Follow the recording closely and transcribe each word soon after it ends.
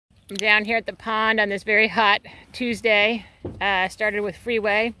I'm down here at the pond on this very hot Tuesday. Started with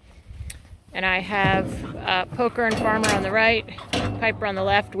Phreeway, and I have Poker and Farmer on the right, Piper on the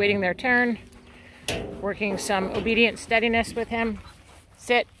left, waiting their turn. Working some obedient steadiness with him.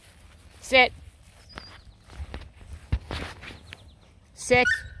 Sit, sit, sit,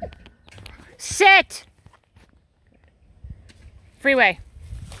 sit! Phreeway.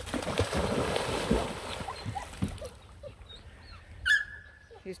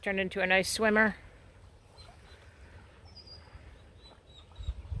 He's turned into a nice swimmer.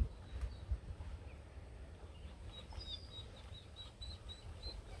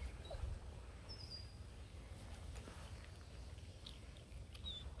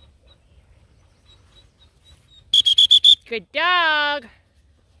 Good dog.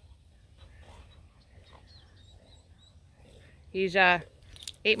 He's 8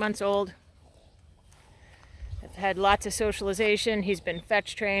 months old. I've had lots of socialization. He's been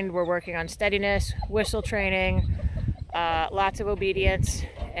fetch trained. We're working on steadiness, whistle training, lots of obedience,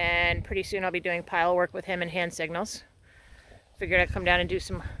 and pretty soon I'll be doing pile work with him and hand signals. Figured I'd come down and do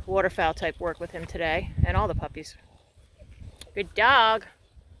some waterfowl type work with him today, and all the puppies. Good dog.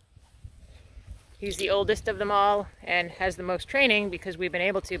 He's the oldest of them all and has the most training because we've been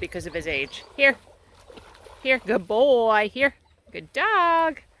able to because of his age. Here, here, good boy, here, good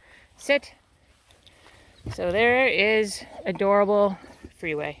dog, sit. So there is adorable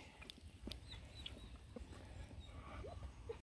Phreeway.